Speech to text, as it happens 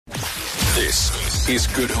This is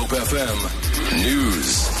Good Hope FM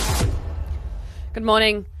News. Good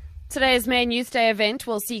morning. Today's main Youth Day event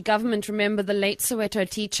will see government remember the late Soweto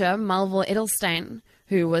teacher Melville Edelstein,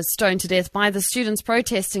 who was stoned to death by the students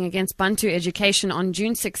protesting against Bantu education on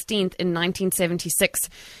June 16th in 1976.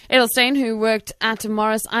 Edelstein, who worked at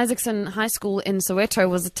Morris Isaacson High School in Soweto,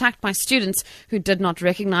 was attacked by students who did not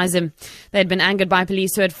recognize him. They had been angered by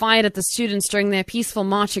police who had fired at the students during their peaceful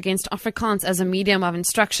march against Afrikaans as a medium of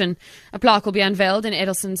instruction. A plaque will be unveiled in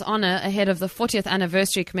Edelstein's honor ahead of the 40th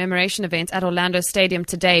anniversary commemoration event at Orlando Stadium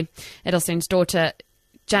today. Edelstein's daughter,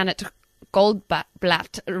 Janet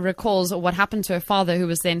Goldblatt, recalls what happened to her father, who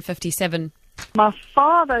was then 57. My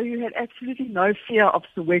father, who had absolutely no fear of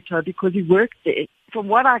Soweto because he worked there. From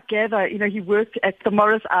what I gather, he worked at the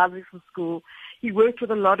Morris Isaacson School. He worked with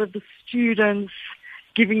a lot of the students,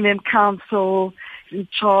 giving them counsel, in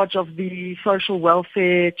charge of the social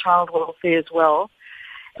welfare, child welfare as well.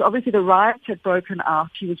 So obviously the riots had broken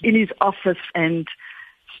out. He was in his office and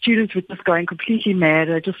students were just going completely mad.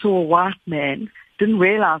 They just saw a white man. Didn't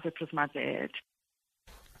realize it was my dad.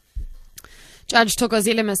 Judge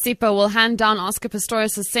Thokozile Masipa will hand down Oscar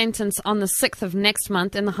Pistorius' sentence on the 6th of next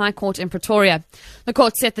month in the High Court in Pretoria. The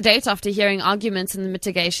court set the date after hearing arguments in the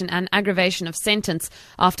mitigation and aggravation of sentence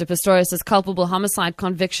after Pistorius' culpable homicide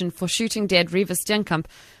conviction for shooting dead Reeva Steenkamp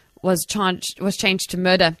was changed to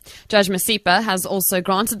murder. Judge Masipa has also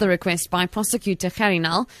granted the request by prosecutor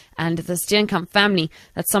Garinal and the Steenkamp family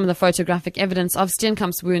that some of the photographic evidence of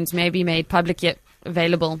Steenkamp's wounds may be made publicly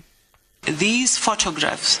available. These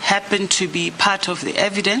photographs happen to be part of the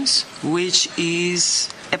evidence, which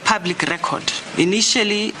is a public record.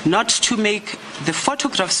 Initially, not to make the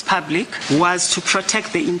photographs public was to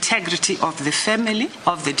protect the integrity of the family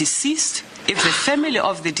of the deceased. If the family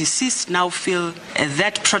of the deceased now feel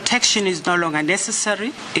that protection is no longer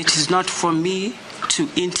necessary, it is not for me to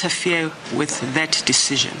interfere with that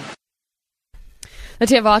decision. The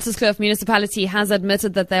Theewaterskloof municipality has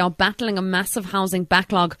admitted that they are battling a massive housing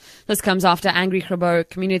backlog. This comes after angry Grabo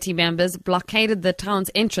community members blockaded the town's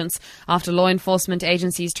entrance after law enforcement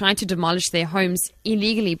agencies tried to demolish their homes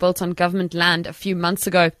illegally built on government land a few months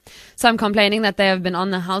ago. Some complaining that they have been on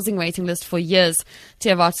the housing waiting list for years.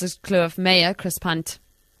 Theewaterskloof Mayor Chris Punt.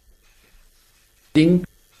 In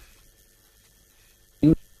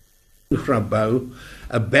Grabo,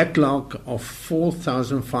 a backlog of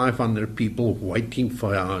 4,500 people waiting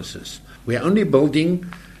for houses. We're only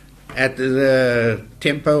building at the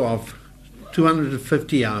tempo of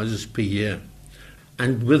 250 houses per year.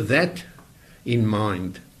 And with that in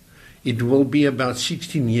mind, it will be about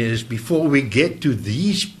 16 years before we get to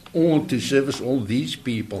to service all these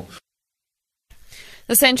people.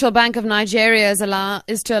 The Central Bank of Nigeria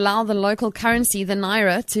is to allow the local currency, the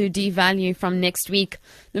naira, to devalue from next week.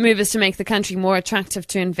 The move is to make the country more attractive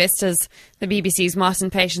to investors. The BBC's Martin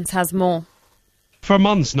Patience has more. For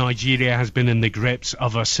months, Nigeria has been in the grips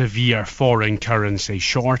of a severe foreign currency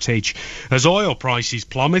shortage. As oil prices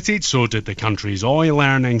plummeted, so did the country's oil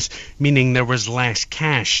earnings, meaning there was less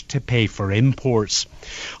cash to pay for imports.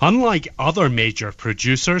 Unlike other major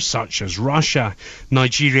producers, such as Russia,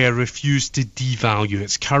 Nigeria refused to devalue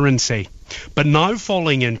its currency. But now,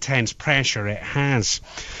 following intense pressure, it has.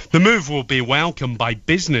 The move will be welcomed by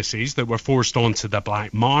businesses that were forced onto the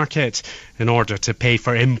black market in order to pay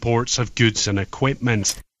for imports of goods and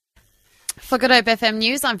equipment. For Good Hope FM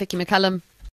News, I'm Vicky McCullum.